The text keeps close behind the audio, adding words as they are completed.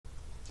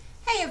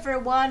Hey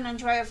everyone,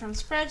 Andrea from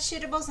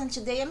Spreadsheetables, and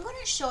today I'm going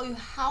to show you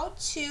how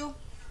to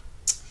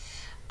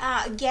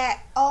get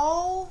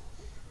all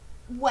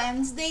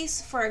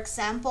Wednesdays, for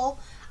example,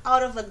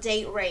 out of a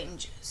date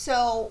range.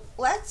 So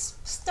let's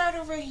start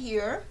over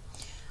here.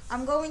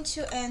 I'm going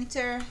to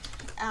enter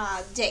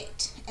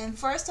date, and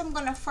first I'm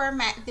going to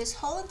format this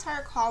whole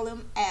entire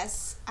column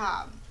as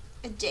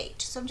a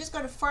date. So I'm just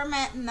going to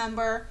format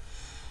number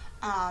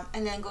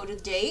and then go to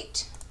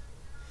date.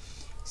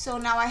 So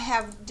now I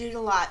have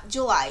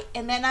July,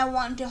 and then I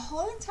want the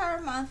whole entire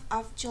month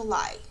of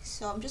July.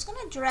 So I'm just going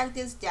to drag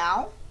this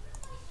down,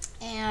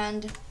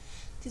 and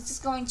this is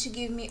going to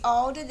give me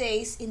all the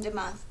days in the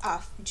month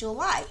of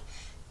July.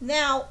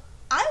 Now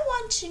I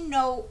want to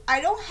know,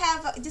 I don't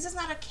have, this is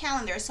not a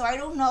calendar, so I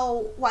don't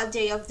know what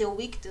day of the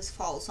week this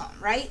falls on,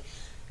 right?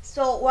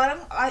 So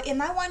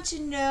I want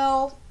to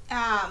know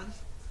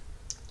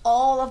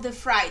all of the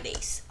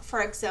Fridays,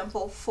 for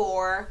example,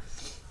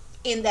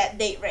 in that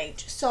date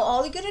range. So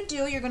all you're gonna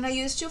do, you're gonna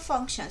use two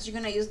functions. You're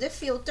gonna use the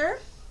filter.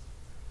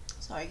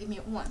 Sorry, give me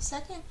 1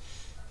 second.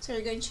 So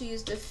you're going to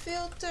use the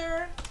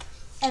filter,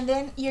 and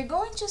then you're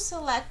going to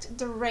select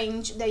the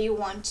range that you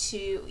want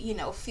to,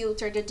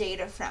 filter the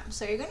data from.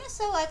 So you're gonna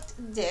select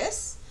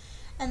this,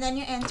 and then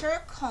you enter a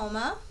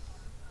comma.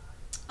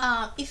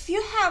 If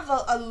you have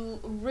a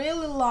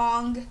really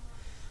long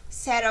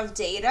set of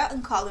data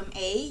in column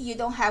A, you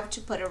don't have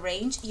to put a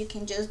range. You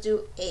can just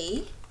do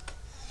A,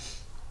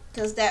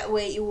 because that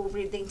way it will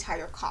read the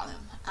entire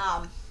column.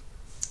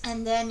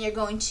 And then you're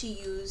going to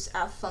use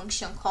a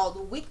function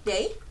called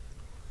weekday,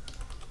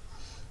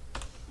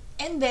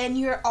 and then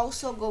you're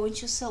also going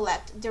to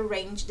select the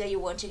range that you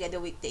want to get the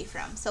weekday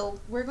from. So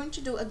we're going to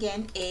do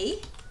again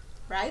A,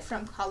 right,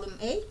 from column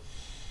A,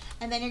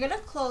 and then you're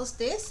gonna close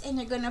this, and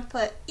you're gonna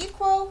put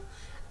equal.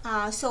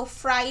 So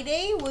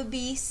Friday would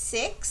be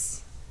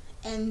 6,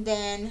 and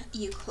then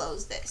you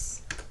close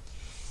this.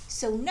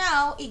 So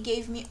now it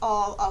gave me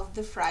all of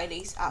the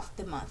Fridays of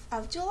the month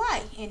of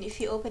July. And if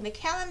you open the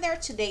calendar,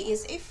 today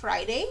is a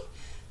Friday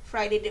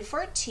the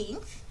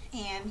 14th,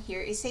 and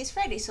here it says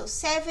Friday. So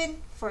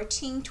 7,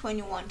 14,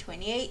 21,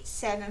 28,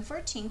 7,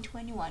 14,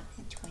 21,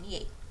 and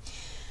 28.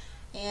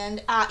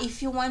 And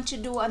if you want to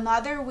do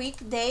another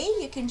weekday,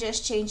 you can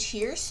just change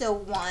here. So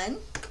 1,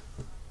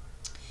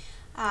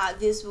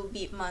 this will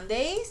be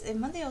Mondays, and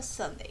Monday or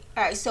Sunday.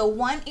 All right, so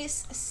 1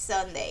 is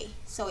Sunday.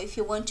 So if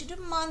you want to do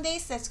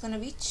Mondays, that's going to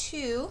be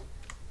 2.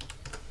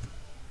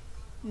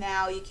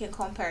 Now you can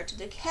compare to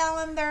the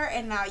calendar,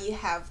 and now you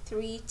have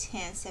 3,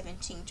 10,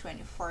 17,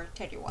 24,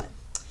 31.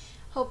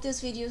 Hope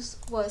this video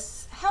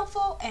was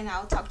helpful, and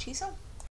I'll talk to you soon.